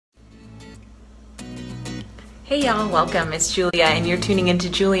Hey y'all, welcome. It's Julia and you're tuning into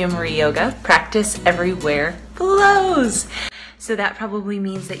Julia Marie Yoga. Practice everywhere flows. So that probably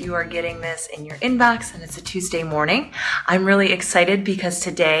means that you are getting this in your inbox and it's a Tuesday morning. I'm really excited because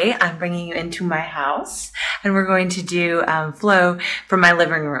today I'm bringing you into my house and we're going to do flow from my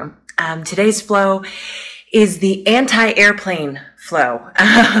living room. Today's flow is the anti-airplane flow.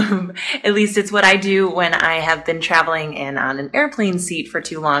 At least it's what I do when I have been traveling and on an airplane seat for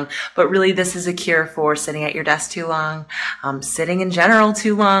too long. But really this is a cure for sitting at your desk too long, sitting in general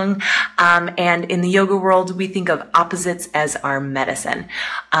too long. And in the yoga world, we think of opposites as our medicine.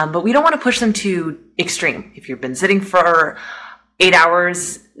 But we don't want to push them too extreme. If you've been sitting for 8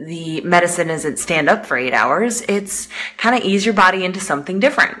 hours, the medicine isn't stand up for 8 hours. It's kind of ease your body into something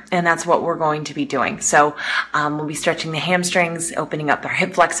different. And that's what we're going to be doing. So we'll be stretching the hamstrings, opening up our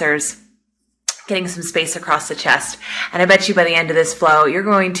hip flexors, getting some space across the chest. And I bet you by the end of this flow, you're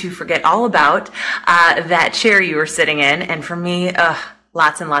going to forget all about that chair you were sitting in. And for me,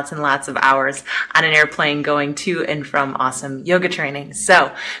 lots and lots and lots of hours on an airplane going to and from awesome yoga training.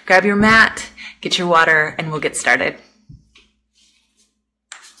 So grab your mat, get your water, and we'll get started.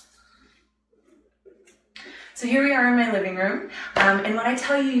 So here we are in my living room, and when I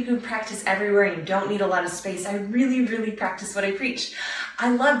tell you you can practice everywhere and you don't need a lot of space, I really, really practice what I preach. I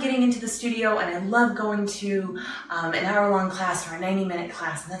love getting into the studio and I love going to an hour-long class or a 90-minute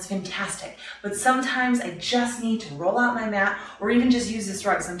class, and that's fantastic. But sometimes I just need to roll out my mat or even just use this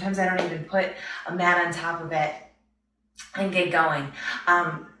rug. Sometimes I don't even put a mat on top of it and get going.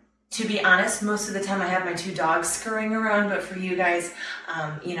 To be honest, most of the time I have my two dogs scurrying around, but for you guys,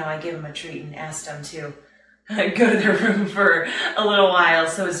 you know, I give them a treat and ask them to go to their room for a little while,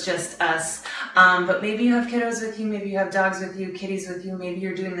 so it's just us. But maybe you have kiddos with you, maybe you have dogs with you, kitties with you, maybe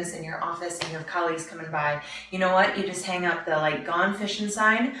you're doing this in your office and you have colleagues coming by. You know what? You just hang up the gone fishing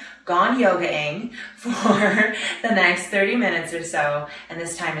sign, gone yogaing for the next 30 minutes or so, and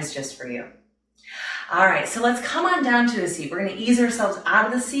this time is just for you. All right, so let's come on down to a seat. We're gonna ease ourselves out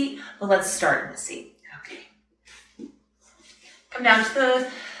of the seat, but let's start in the seat. Okay. Come down to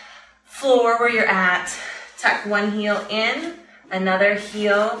the floor where you're at. Tuck one heel in, another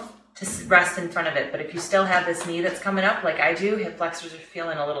heel to rest in front of it. But if you still have this knee that's coming up like I do, hip flexors are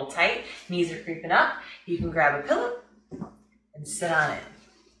feeling a little tight, knees are creeping up, you can grab a pillow and sit on it.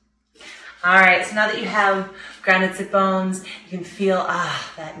 All right, so now that you have grounded sit bones, you can feel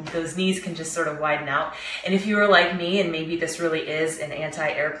that those knees can just sort of widen out. And if you were like me, and maybe this really is an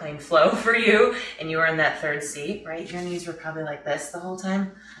anti-airplane flow for you, and you were in that third seat, right? Your knees were probably like this the whole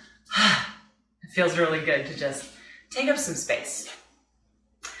time. It feels really good to just take up some space.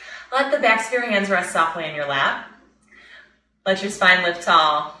 Let the backs of your hands rest softly in your lap. Let your spine lift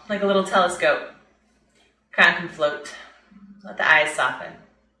tall, like a little telescope. Crown can float. Let the eyes soften.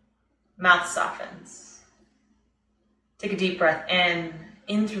 Mouth softens. Take a deep breath in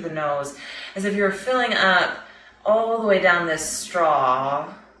through the nose, as if you're filling up all the way down this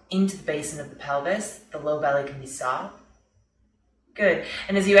straw into the basin of the pelvis. The low belly can be soft. Good.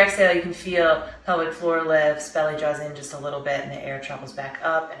 And as you exhale, you can feel pelvic floor lifts, belly draws in just a little bit, and the air travels back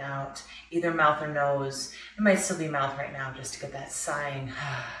up and out, either mouth or nose. It might still be mouth right now just to get that sighing.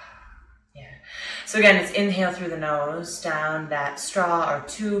 Yeah. So again, it's inhale through the nose, down that straw or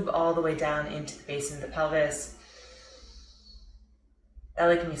tube all the way down into the basin of the pelvis.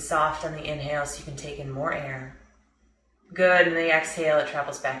 Belly can be soft on the inhale so you can take in more air. Good. And the exhale, it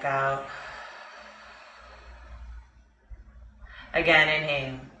travels back out. Again,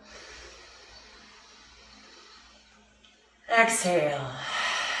 inhale. Exhale.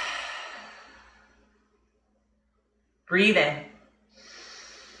 Breathe in.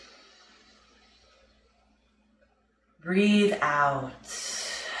 Breathe out.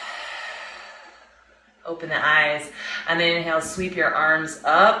 Open the eyes. On the inhale, sweep your arms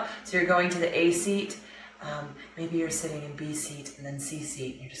up. So you're going to the A seat. Maybe you're sitting in B seat and then C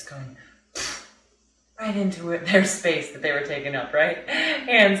seat. You're just going right into their space that they were taking up, right?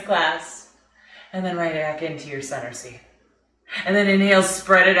 Hands clasped. And then right back into your center seat. And then inhale,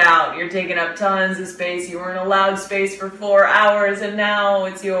 spread it out. You're taking up tons of space. You weren't allowed space for 4 hours, and now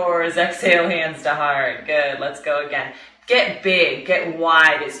it's yours. Exhale, hands to heart. Good, let's go again. Get big, get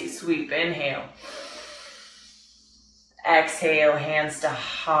wide as you sweep. Inhale. Exhale, hands to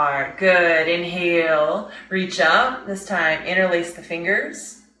heart. Good, inhale, reach up. This time, interlace the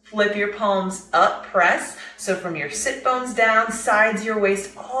fingers. Flip your palms up, press. So from your sit bones down, sides of your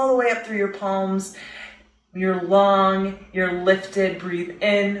waist, all the way up through your palms. You're long, you're lifted, breathe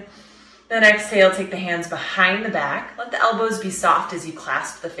in. Then exhale, take the hands behind the back. Let the elbows be soft as you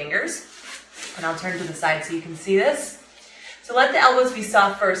clasp the fingers. And I'll turn to the side so you can see this. So let the elbows be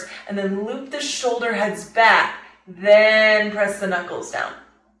soft first, and then loop the shoulder heads back Then press the knuckles down.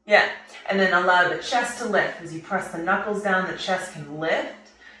 Yeah, and then allow the chest to lift. As you press the knuckles down, the chest can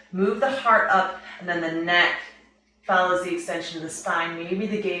lift. Move the heart up, and then the neck follows the extension of the spine. Maybe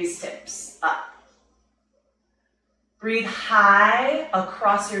the gaze tips up. Breathe high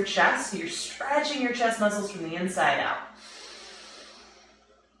across your chest. So you're stretching your chest muscles from the inside out.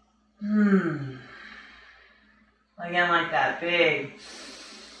 Again, like that, big.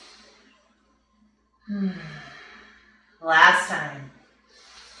 Last time.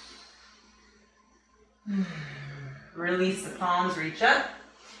 Release the palms, reach up.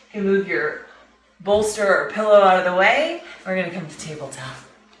 You can move your bolster or pillow out of the way. We're gonna come to tabletop.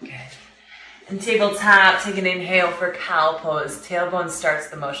 Good. And tabletop, take an inhale for cow pose. Tailbone starts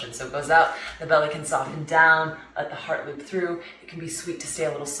the motion, so it goes up, the belly can soften down, let the heart loop through. It can be sweet to stay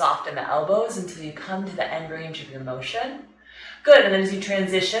a little soft in the elbows until you come to the end range of your motion. Good, and then as you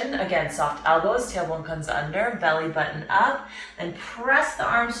transition, again, soft elbows, tailbone comes under, belly button up, and press the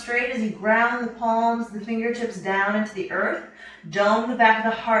arms straight as you ground the palms, the fingertips down into the earth. Dome the back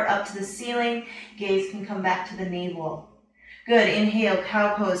of the heart up to the ceiling. Gaze can come back to the navel. Good, inhale,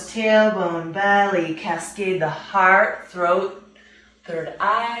 cow pose, tailbone, belly, cascade the heart, throat, third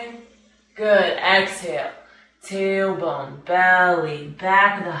eye. Good, exhale, tailbone, belly,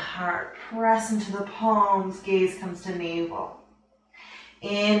 back of the heart, press into the palms, gaze comes to navel.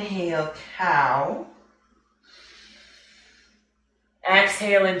 Inhale, cow.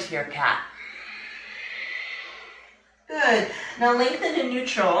 Exhale into your cat. Good. Now lengthen to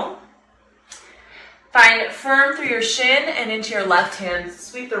neutral. Find firm through your shin and into your left hand.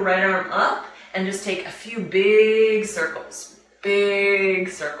 Sweep the right arm up and just take a few big circles. Big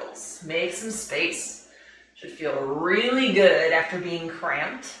circles. Make some space. Should feel really good after being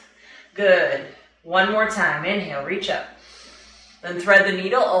cramped. Good. One more time. Inhale, reach up. Then thread the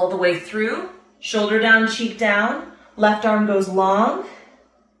needle all the way through. Shoulder down, cheek down. Left arm goes long.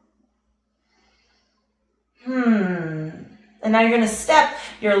 And now you're going to step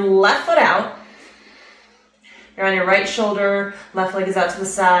your left foot out. You're on your right shoulder, left leg is out to the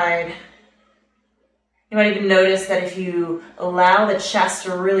side. You might even notice that if you allow the chest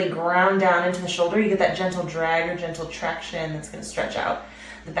to really ground down into the shoulder, you get that gentle drag or gentle traction that's going to stretch out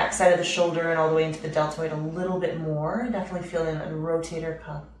the back side of the shoulder and all the way into the deltoid a little bit more. Definitely feeling a rotator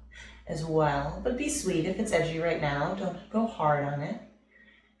cuff as well. But be sweet if it's edgy right now. Don't go hard on it.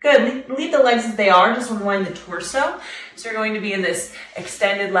 Good. Leave the legs as they are. Just unwind the torso. So you're going to be in this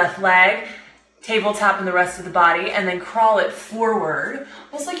extended left leg, tabletop in the rest of the body, and then crawl it forward,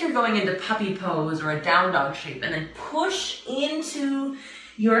 almost like you're going into puppy pose or a down dog shape, and then push into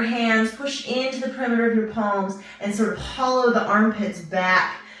your hands, push into the perimeter of your palms, and sort of hollow the armpits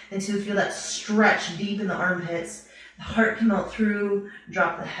back until you feel that stretch deep in the armpits. The heart can melt through,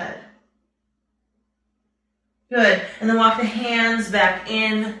 drop the head. Good, and then walk the hands back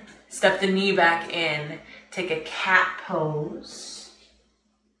in, step the knee back in, take a cat pose.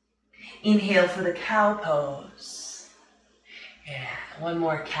 Inhale for the cow pose. Yeah, one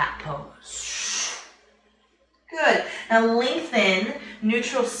more cat pose. Good. Now lengthen,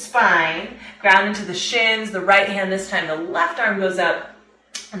 neutral spine, ground into the shins, the right hand this time, the left arm goes up,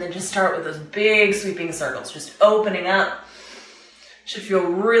 and then just start with those big sweeping circles, just opening up. Should feel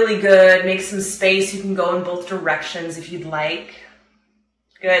really good. Make some space. You can go in both directions if you'd like.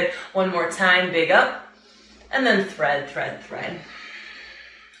 Good. One more time, big up, and then thread, thread, thread.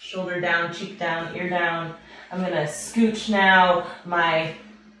 Shoulder down, cheek down, ear down. I'm going to scooch now my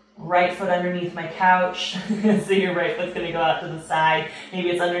right foot underneath my couch. So your right foot's going to go out to the side. Maybe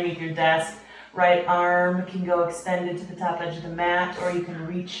it's underneath your desk. Right arm can go extended to the top edge of the mat, or you can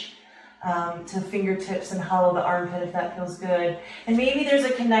reach to fingertips and hollow the armpit if that feels good. And maybe there's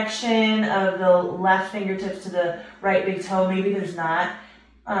a connection of the left fingertips to the right big toe. Maybe there's not.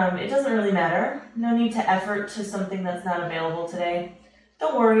 It doesn't really matter. No need to effort to something that's not available today.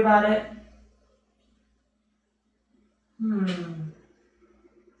 Don't worry about it.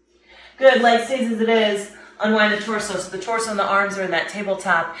 Good, leg stays as it is. Unwind the torso. So the torso and the arms are in that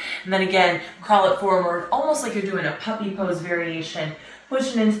tabletop. And then again, crawl it forward, almost like you're doing a puppy pose variation.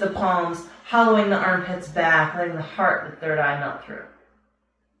 Pushing into the palms, hollowing the armpits back, letting the heart, the third eye melt through.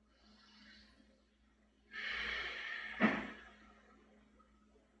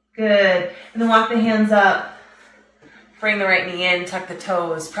 Good. And then walk the hands up. Bring the right knee in, tuck the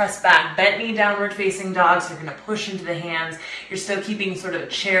toes, press back, bent knee, downward facing dog. So you're going to push into the hands. You're still keeping sort of a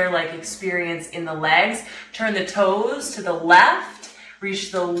chair-like experience in the legs. Turn the toes to the left.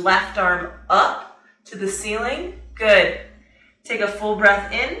 Reach the left arm up to the ceiling. Good. Take a full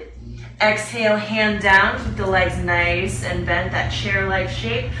breath in. Exhale, hand down. Keep the legs nice and bent, that chair-like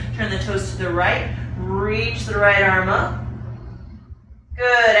shape. Turn the toes to the right. Reach the right arm up.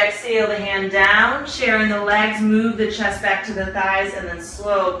 Good, exhale the hand down, sharing the legs, move the chest back to the thighs, and then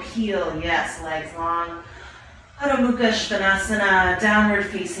slow peel, yes, legs long. Adho Mukha Svanasana, downward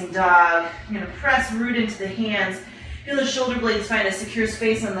facing dog. You're gonna press root into the hands. Feel the shoulder blades find a secure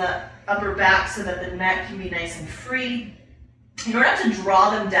space on the upper back so that the neck can be nice and free. You don't have to draw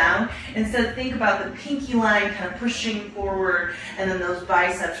them down. Instead, think about the pinky line kind of pushing forward, and then those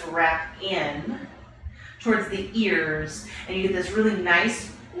biceps wrap in towards the ears, and you get this really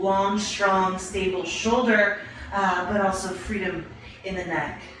nice, long, strong, stable shoulder, but also freedom in the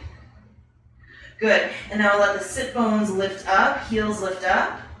neck. Good, and now let the sit bones lift up, heels lift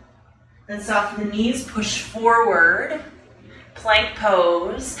up, then soften the knees, push forward, plank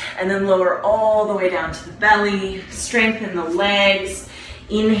pose, and then lower all the way down to the belly, strengthen the legs,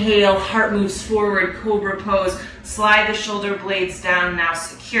 inhale, heart moves forward, cobra pose, slide the shoulder blades down, now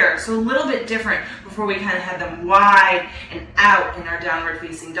secure. So a little bit different before we kind of had them wide and out in our downward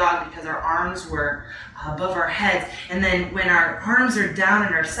facing dog because our arms were above our heads. And then when our arms are down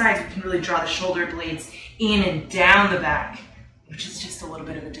at our sides, we can really draw the shoulder blades in and down the back, which is just a little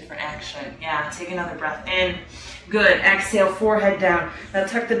bit of a different action. Yeah, take another breath in. Good, exhale, forehead down. Now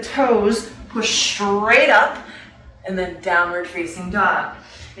tuck the toes, push straight up, and then downward facing dog.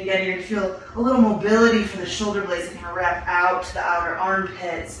 Again, you're gonna feel a little mobility from the shoulder blades that can wrap out to the outer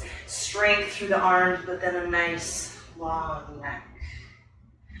armpits. Strength through the arms, but then a nice long neck.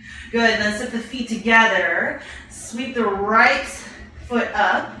 Good, then step the feet together. Sweep the right foot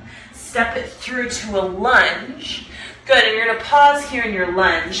up. Step it through to a lunge. Good, and you're gonna pause here in your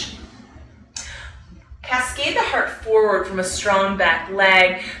lunge. Cascade the heart forward from a strong back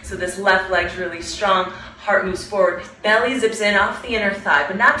leg. So this left leg's really strong. Heart moves forward. Belly zips in off the inner thigh,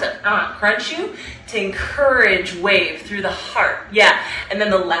 but not to crunch you, to encourage wave through the heart. Yeah, and then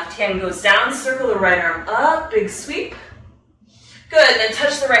the left hand goes down, circle the right arm up, big sweep. Good, then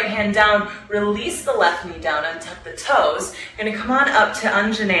touch the right hand down, release the left knee down, untuck the toes. You're gonna come on up to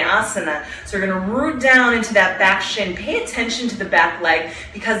Anjaneyasana. So you're gonna root down into that back shin. Pay attention to the back leg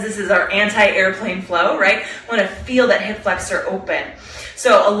because this is our anti-airplane flow, right? We wanna feel that hip flexor open.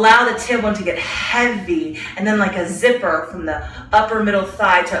 So allow the tailbone to get heavy and then like a zipper from the upper middle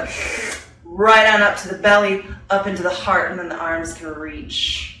thigh to right on up to the belly, up into the heart, and then the arms can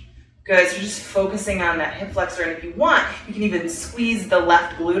reach. Good, so just focusing on that hip flexor, and if you want, you can even squeeze the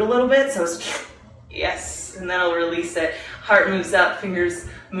left glute a little bit, so it's, yes, and then I'll release it. Heart moves up, fingers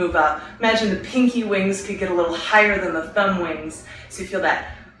move up. Imagine the pinky wings could get a little higher than the thumb wings, so you feel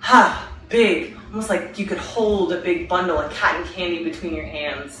that, big, almost like you could hold a big bundle of cotton candy between your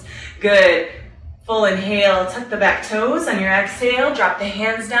hands. Good, full inhale, tuck the back toes on your exhale, drop the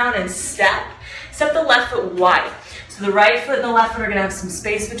hands down and step. Step the left foot wide. So the right foot and the left foot are gonna have some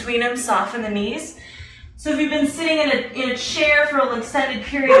space between them, soften the knees. So if you've been sitting in a chair for an extended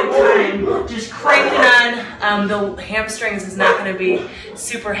period of time, just cranking on the hamstrings is not gonna be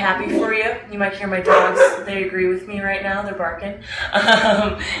super happy for you. You might hear my dogs, they agree with me right now, they're barking.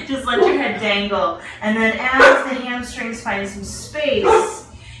 Just let your head dangle. And then as the hamstrings find some space,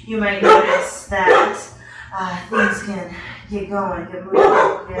 you might notice that things can get going, get moving.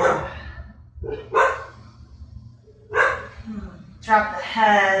 Yeah. Drop the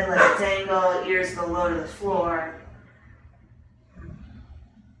head, let it dangle, ears go low to the floor.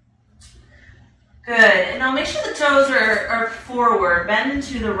 Good, and now make sure the toes are forward. Bend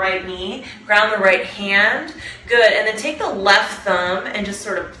into the right knee, ground the right hand. Good, and then take the left thumb and just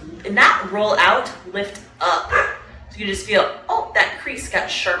sort of, not roll out, lift up. So you just feel, oh, that crease got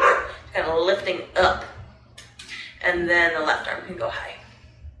sharper. Kind of lifting up. And then the left arm can go high.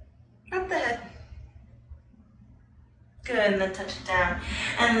 Drop the head. Good, and then touch it down.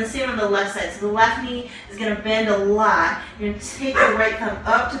 And the same on the left side. So the left knee is going to bend a lot. You're going to take the right thumb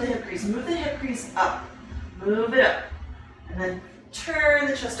up to the hip crease. Move the hip crease up. Move it up. And then turn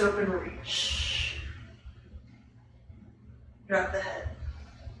the chest open, reach. Drop the head.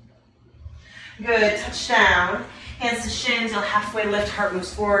 Good, touch down. Hands to shins, you'll halfway lift, heart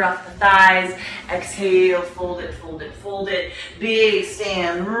moves forward off the thighs. Exhale, fold it, fold it, fold it. Big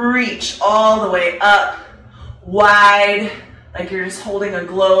stand, reach all the way up. Wide, like you're just holding a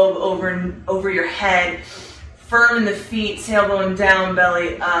globe over your head. Firm in the feet, tailbone down,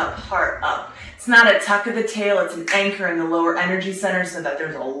 belly up, heart up. It's not a tuck of the tail, it's an anchor in the lower energy center so that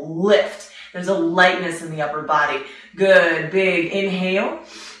there's a lift. There's a lightness in the upper body. Good, big inhale.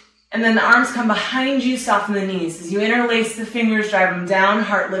 And then the arms come behind you, soften the knees. As you interlace the fingers, drive them down,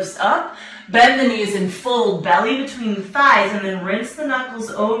 heart lifts up. Bend the knees and fold belly between the thighs, and then rinse the knuckles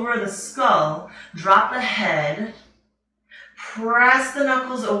over the skull. Drop the head. Press the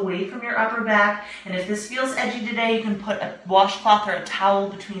knuckles away from your upper back. And if this feels edgy today, you can put a washcloth or a towel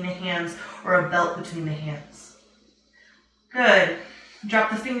between the hands or a belt between the hands. Good.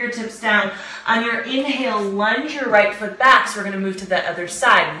 Drop the fingertips down. On your inhale, lunge your right foot back. So we're going to move to the other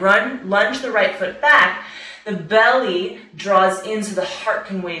side. Lunge the right foot back. The belly draws in so the heart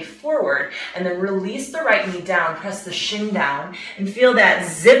can wave forward. And then release the right knee down. Press the shin down. And feel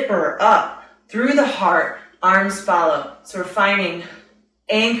that zipper up through the heart. Arms follow. So we're finding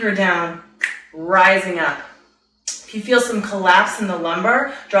anchor down, rising up. If you feel some collapse in the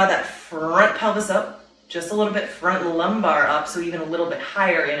lumbar, draw that front pelvis up. Just a little bit, front lumbar up, so even a little bit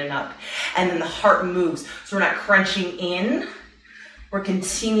higher in and up. And then the heart moves. So we're not crunching in, we're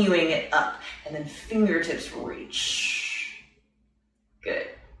continuing it up. And then fingertips reach. Good.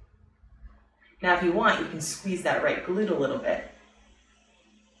 Now if you want, you can squeeze that right glute a little bit.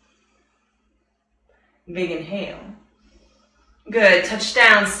 Big inhale. Good, touch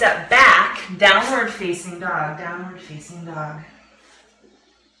down, step back, downward facing dog, downward facing dog.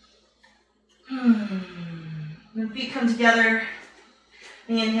 The feet come together.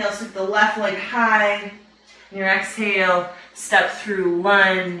 The inhale, sweep the left leg high. And your exhale, step through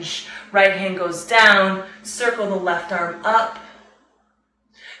lunge. Right hand goes down. Circle the left arm up.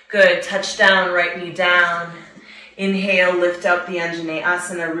 Good. Touch down, right knee down. Inhale, lift up the Anjane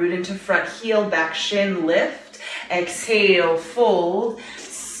Asana. Root into front heel, back shin, lift. Exhale, fold,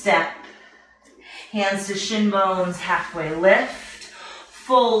 step. Hands to shin bones, halfway lift.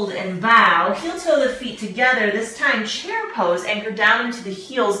 Fold and bow, heel toe the feet together, this time chair pose, anchor down into the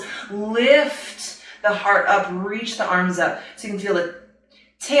heels, lift the heart up, reach the arms up. So you can feel the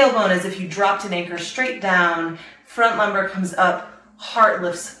tailbone as if you dropped an anchor straight down, front lumbar comes up, heart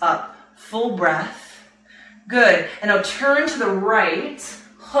lifts up, full breath. Good, and now turn to the right,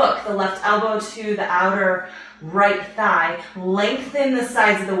 hook the left elbow to the outer right thigh, lengthen the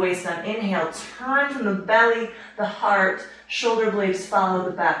sides of the waist on inhale, turn from the belly, the heart, shoulder blades follow the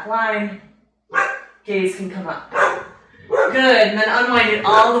back line, gaze can come up. Good, and then unwind it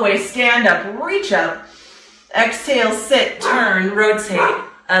all the way, stand up, reach up, exhale, sit, turn, rotate,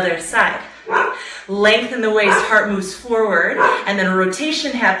 other side. Lengthen the waist, heart moves forward, and then a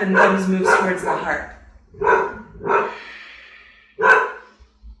rotation happens, thumbs moves towards the heart.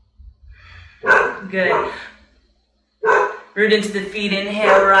 Good. Root into the feet,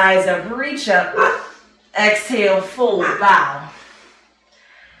 inhale, rise up, reach up. Exhale, fold, bow.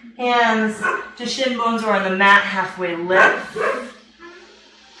 Hands to shin bones or on the mat, halfway lift.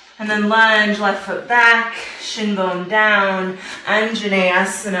 And then lunge, left foot back, shin bone down. Anjane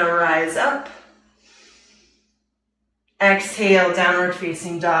Asana, rise up. Exhale, downward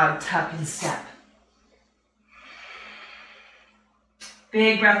facing dog, tuck and step.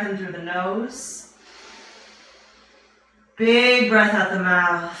 Big breath in through the nose. Big breath out the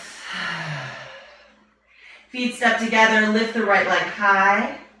mouth. Feet step together, lift the right leg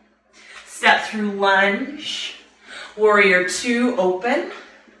high. Step through lunge. Warrior two, open.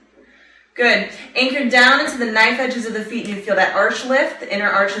 Good. Anchor down into the knife edges of the feet. You feel that arch lift. The inner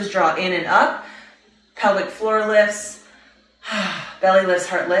arches draw in and up. Pelvic floor lifts. Belly lifts,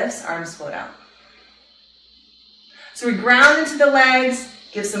 heart lifts. Arms float out. So we ground into the legs.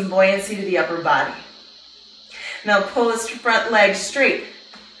 Give some buoyancy to the upper body. Now pull the front leg straight.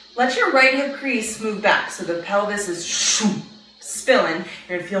 Let your right hip crease move back so the pelvis is spilling.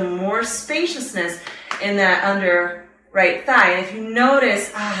 You're going to feel more spaciousness in that under right thigh. And if you notice,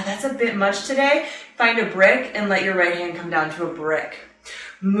 that's a bit much today, find a brick and let your right hand come down to a brick.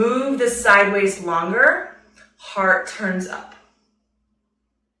 Move the sideways longer. Heart turns up.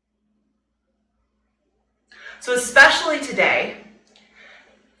 So especially today,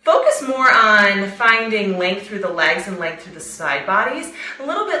 focus more on finding length through the legs and length through the side bodies, a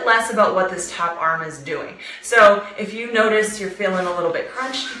little bit less about what this top arm is doing. So if you notice you're feeling a little bit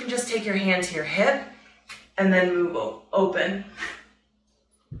crunched, you can just take your hand to your hip and then move open.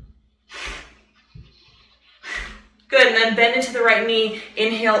 Good, and then bend into the right knee,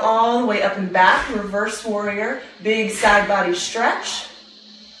 inhale all the way up and back, reverse warrior, big side body stretch.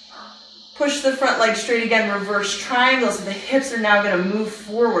 Push the front leg straight again, reverse triangle, so the hips are now going to move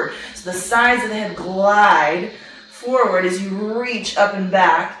forward. So the sides of the head glide forward as you reach up and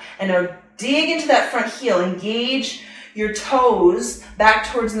back. And now dig into that front heel, engage your toes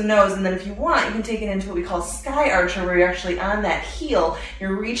back towards the nose. And then if you want, you can take it into what we call sky archer, where you're actually on that heel.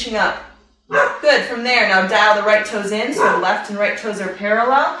 You're reaching up. Good, from there, now dial the right toes in, so the left and right toes are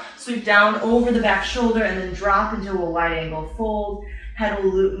parallel. Sweep down over the back shoulder and then drop into a wide angle fold. Head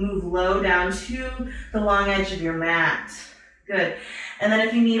will move low down to the long edge of your mat. Good. And then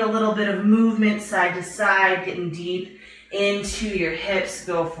if you need a little bit of movement side to side, getting deep into your hips,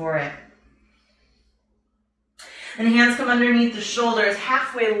 go for it. And hands come underneath the shoulders,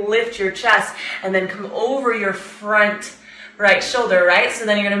 halfway lift your chest, and then come over your front right shoulder, right? So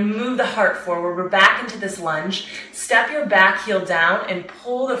then you're gonna move the heart forward. We're back into this lunge. Step your back heel down and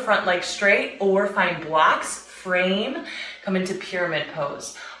pull the front leg straight, or find blocks, frame, come into pyramid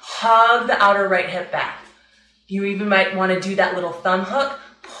pose. Hug the outer right hip back. You even might wanna do that little thumb hook,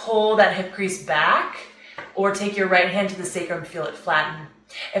 pull that hip crease back, or take your right hand to the sacrum, feel it flatten.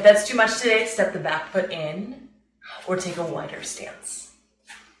 If that's too much today, step the back foot in, or take a wider stance.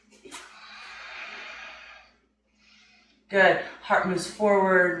 Good. Heart moves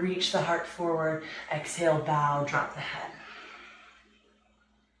forward, reach the heart forward. Exhale, bow, drop the head.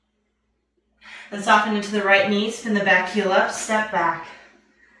 Then soften into the right knee, spin the back heel up, step back,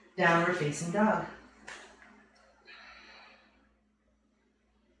 downward facing dog.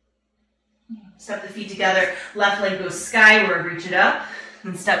 Step the feet together, left leg goes skyward, reach it up,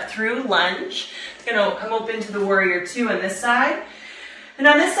 and step through, lunge. It's gonna come open to the warrior two on this side. And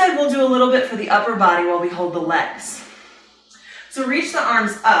on this side, we'll do a little bit for the upper body while we hold the legs. So reach the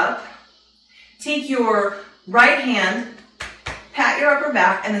arms up, take your right hand, pat your upper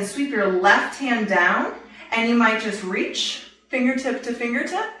back, and then sweep your left hand down, and you might just reach fingertip to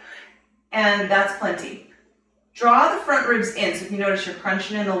fingertip, and that's plenty. Draw the front ribs in, so if you notice you're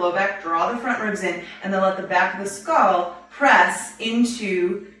crunching in the low back, draw the front ribs in, and then let the back of the skull press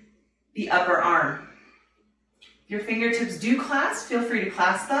into the upper arm. If your fingertips do clasp, feel free to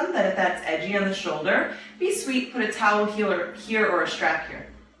clasp them, but if that's edgy on the shoulder, be sweet, put a towel here or a strap here.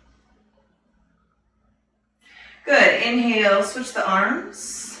 Good, inhale, switch the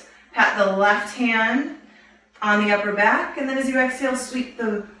arms, pat the left hand on the upper back, and then as you exhale, sweep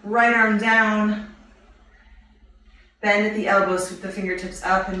the right arm down, bend at the elbows, sweep the fingertips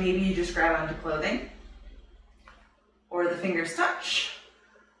up, and maybe you just grab onto clothing, or the fingers touch,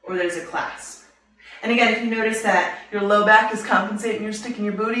 or there's a clasp. And again, if you notice that your low back is compensating, you're sticking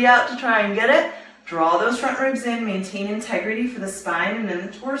your booty out to try and get it, draw those front ribs in, maintain integrity for the spine and then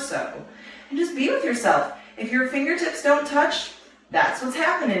the torso. And just be with yourself. If your fingertips don't touch, that's what's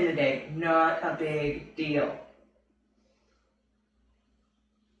happening today. Not a big deal.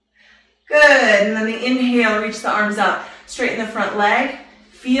 Good, and then the inhale, reach the arms up, straighten the front leg,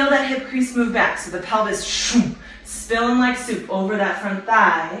 feel that hip crease move back, so the pelvis spilling like soup over that front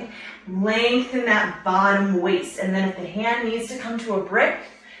thigh, lengthen that bottom waist, and then if the hand needs to come to a brick,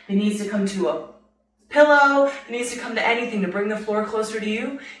 it needs to come to a pillow, it needs to come to anything to bring the floor closer to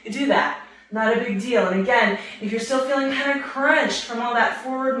you, you do that. Not a big deal. And again, if you're still feeling kind of crunched from all that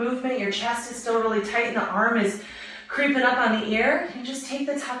forward movement, your chest is still really tight and the arm is creeping up on the ear, you just take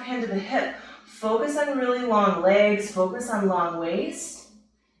the top hand to the hip. Focus on really long legs, focus on long waist,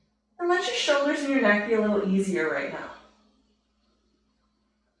 and let your shoulders and your neck be a little easier right now.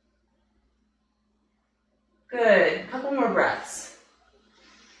 Good, a couple more breaths.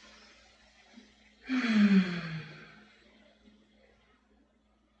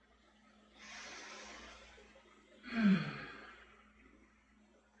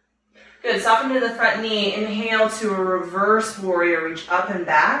 Good, soften to the front knee, inhale to a reverse warrior, reach up and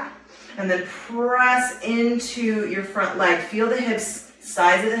back, and then press into your front leg. Feel the hips,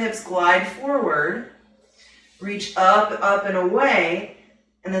 sides of the hips glide forward, reach up and away,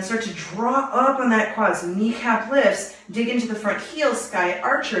 and then start to draw up on that quad. So kneecap lifts, dig into the front heel, sky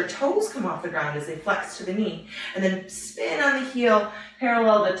archer, toes come off the ground as they flex to the knee. And then spin on the heel,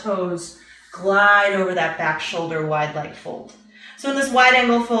 parallel the toes, glide over that back shoulder, wide leg fold. So in this wide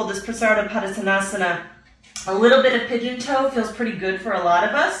angle fold, this Prasarada Padasana, a little bit of pigeon toe feels pretty good for a lot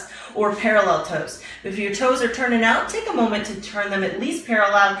of us, or parallel toes. If your toes are turning out, take a moment to turn them at least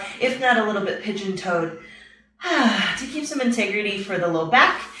parallel, if not a little bit pigeon toed, to keep some integrity for the low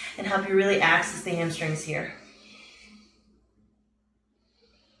back and help you really access the hamstrings here.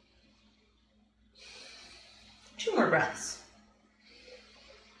 Two more breaths.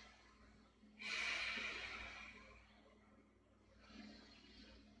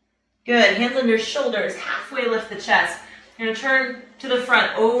 Good, hands under shoulders, halfway lift the chest. You're gonna turn to the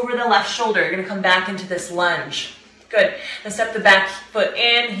front, over the left shoulder. You're gonna come back into this lunge. Good, then step the back foot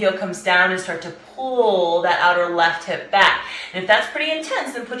in, heel comes down and start to pull that outer left hip back. And if that's pretty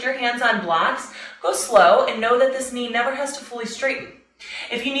intense, then put your hands on blocks, go slow, and know that this knee never has to fully straighten.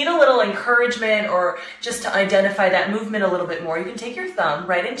 If you need a little encouragement or just to identify that movement a little bit more, you can take your thumb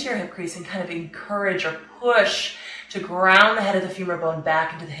right into your hip crease and kind of encourage or push to ground the head of the femur bone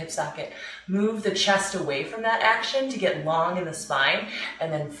back into the hip socket. Move the chest away from that action to get long in the spine,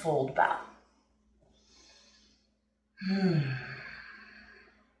 and then fold bow.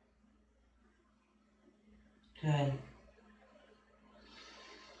 Good.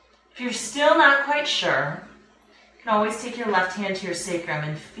 If you're still not quite sure, you can always take your left hand to your sacrum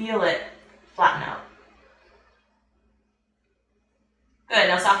and feel it flatten out. Good,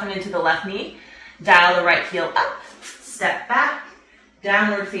 now soften into the left knee. Dial the right heel up, step back,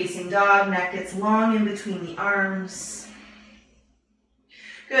 downward facing dog, neck gets long in between the arms.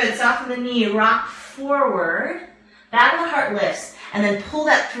 Good, soften the knee, rock forward, back of the heart lifts, and then pull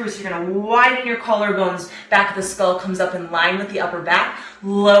that through. So you're gonna widen your collarbones, back of the skull comes up in line with the upper back,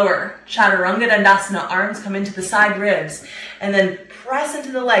 lower, Chaturanga Dandasana, arms come into the side ribs, and then press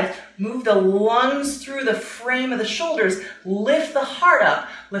into the legs, move the lungs through the frame of the shoulders, lift the heart up,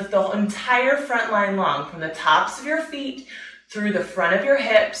 lift the entire front line long, from the tops of your feet, through the front of your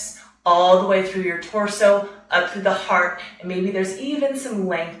hips, all the way through your torso, up through the heart, and maybe there's even some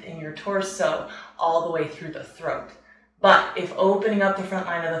length in your torso, all the way through the throat. But if opening up the front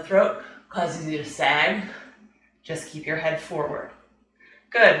line of the throat causes you to sag, just keep your head forward.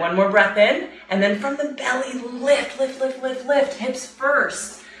 Good, one more breath in, and then from the belly, lift, lift, lift, lift, lift, hips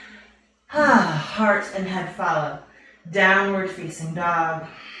first. Heart and head follow. Downward facing dog.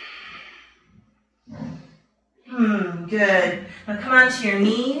 Good. Now come onto your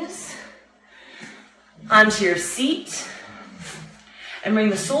knees, onto your seat, and bring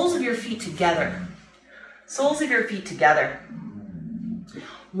the soles of your feet together. Soles of your feet together.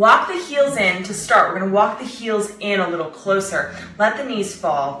 Walk the heels in to start. We're going to walk the heels in a little closer. Let the knees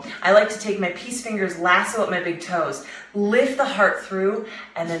fall. I like to take my peace fingers, lasso up my big toes. Lift the heart through,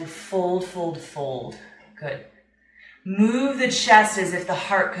 and then fold, fold, fold. Good. Move the chest as if the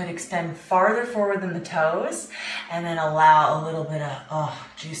heart could extend farther forward than the toes, and then allow a little bit of,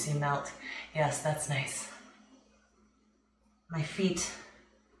 juicy melt. Yes, that's nice. My feet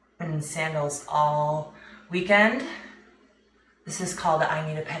have been in sandals all weekend. This is called the I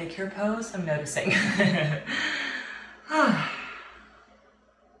need a pedicure pose, I'm noticing.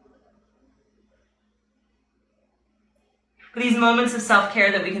 For these moments of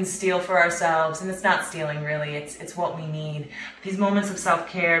self-care that we can steal for ourselves, and it's not stealing really, it's what we need. These moments of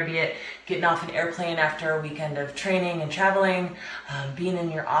self-care, be it getting off an airplane after a weekend of training and traveling, being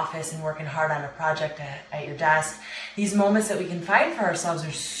in your office and working hard on a project at your desk, these moments that we can find for ourselves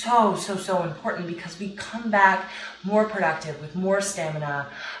are so, so, so important because we come back more productive, with more stamina,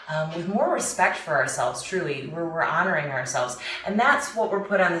 with more respect for ourselves, truly, where we're honoring ourselves. And that's what we're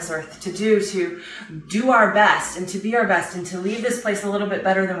put on this earth to do our best and to be our best and to leave this place a little bit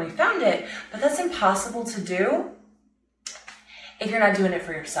better than we found it. But that's impossible to do if you're not doing it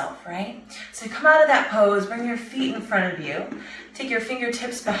for yourself, right? So come out of that pose, bring your feet in front of you, take your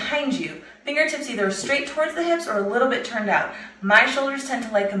fingertips behind you, fingertips either straight towards the hips or a little bit turned out. My shoulders tend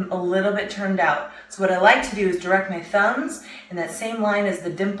to like them a little bit turned out. So what I like to do is direct my thumbs in that same line as the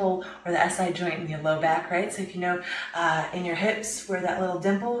dimple or the SI joint in your low back, right? So if you know in your hips where that little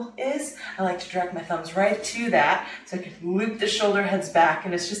dimple is, I like to direct my thumbs right to that so I can loop the shoulder heads back,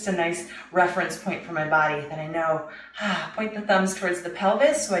 and it's just a nice reference point for my body that I know, point the thumbs towards the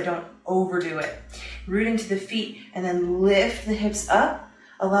pelvis so I don't overdo it. Root into the feet and then lift the hips up.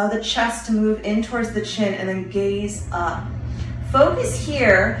 Allow the chest to move in towards the chin and then gaze up. Focus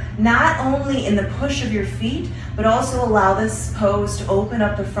here, not only in the push of your feet, but also allow this pose to open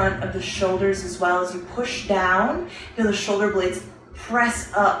up the front of the shoulders as well as you push down. Feel the shoulder blades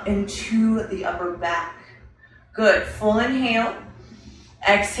press up into the upper back. Good, full inhale.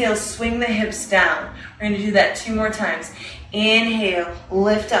 Exhale, swing the hips down. We're going to do that 2 more times. Inhale,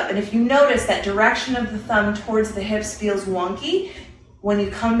 lift up. And if you notice that direction of the thumb towards the hips feels wonky, when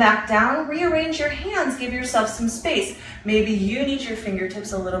you come back down, rearrange your hands, give yourself some space. Maybe you need your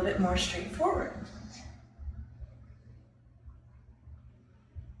fingertips a little bit more straightforward.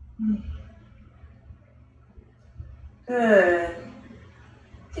 Good.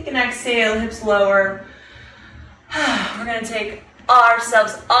 Take an exhale, hips lower. We're going to take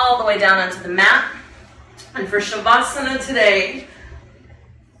ourselves all the way down onto the mat. And for Shavasana today,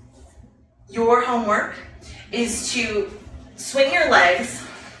 your homework is to swing your legs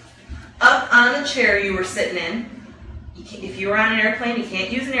up on the chair you were sitting in. If you were on an airplane, you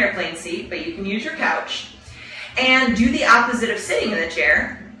can't use an airplane seat, but you can use your couch. And do the opposite of sitting in the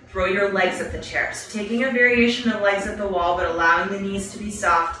chair. Throw your legs at the chair. So taking a variation of legs at the wall, but allowing the knees to be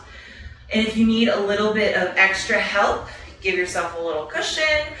soft. And if you need a little bit of extra help, give yourself a little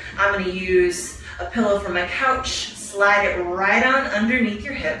cushion. I'm going to use a pillow from my couch. Slide it right on underneath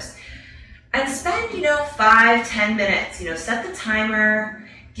your hips. And spend, 5-10 minutes. Set the timer.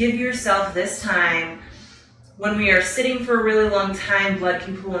 Give yourself this time. When we are sitting for a really long time, blood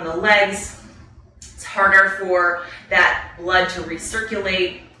can pool in the legs. It's harder for that blood to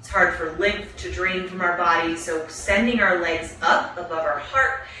recirculate. It's hard for lymph to drain from our body. So sending our legs up above our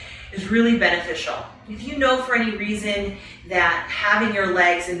heart is really beneficial. If you know for any reason that having your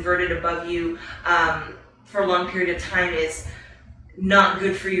legs inverted above you for a long period of time is not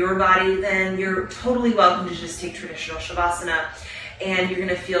good for your body, then you're totally welcome to just take traditional Shavasana, and you're going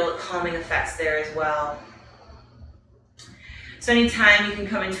to feel calming effects there as well. So anytime you can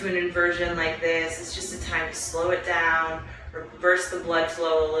come into an inversion like this, it's just a time to slow it down, reverse the blood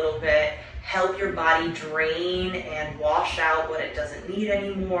flow a little bit, help your body drain and wash out what it doesn't need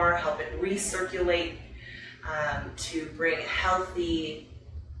anymore, help it recirculate to bring healthy,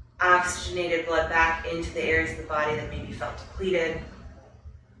 oxygenated blood back into the areas of the body that maybe felt depleted.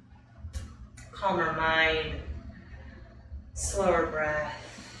 Calmer mind, slower breath.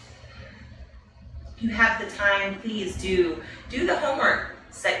 If you have the time, please do the homework.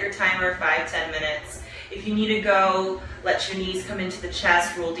 Set your timer 5-10 minutes. If you need to go, let your knees come into the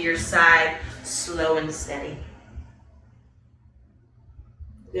chest, roll to your side, slow and steady.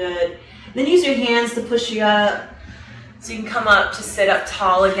 Good. Then use your hands to push you up so you can come up to sit up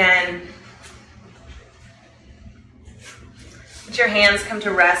tall again. Let your hands come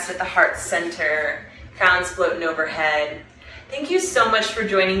to rest at the heart center, crowns floating overhead. Thank you so much for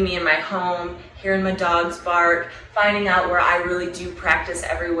joining me in my home, hearing my dogs bark, finding out where I really do practice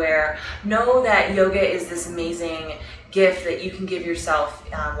everywhere. Know that yoga is this amazing gift that you can give yourself,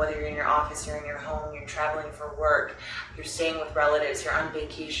 whether you're in your office, you're in your home, you're traveling for work, you're staying with relatives, you're on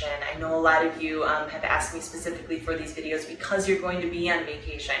vacation. I know a lot of you have asked me specifically for these videos because you're going to be on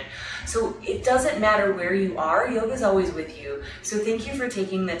vacation. So it doesn't matter where you are, yoga's always with you. So thank you for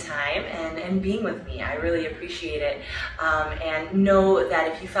taking the time and being with me. I really appreciate it. And know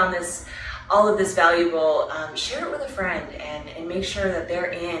that if you found all of this valuable, share it with a friend and make sure that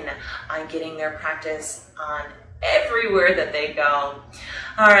they're in on getting their practice on everywhere that they go.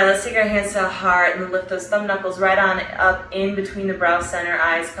 All right, let's take our hands to the heart and lift those thumb knuckles right on up in between the brow center,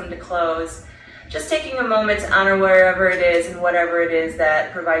 eyes come to close. Just taking a moment to honor wherever it is and whatever it is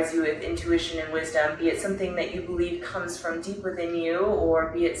that provides you with intuition and wisdom, be it something that you believe comes from deep within you,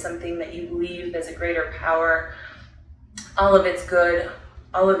 or be it something that you believe there's a greater power. All of it's good.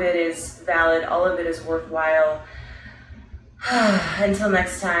 All of it is valid. All of it is worthwhile. Until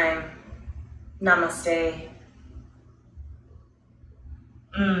next time, namaste.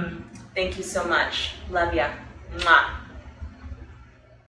 Thank you so much. Love ya. Mwah.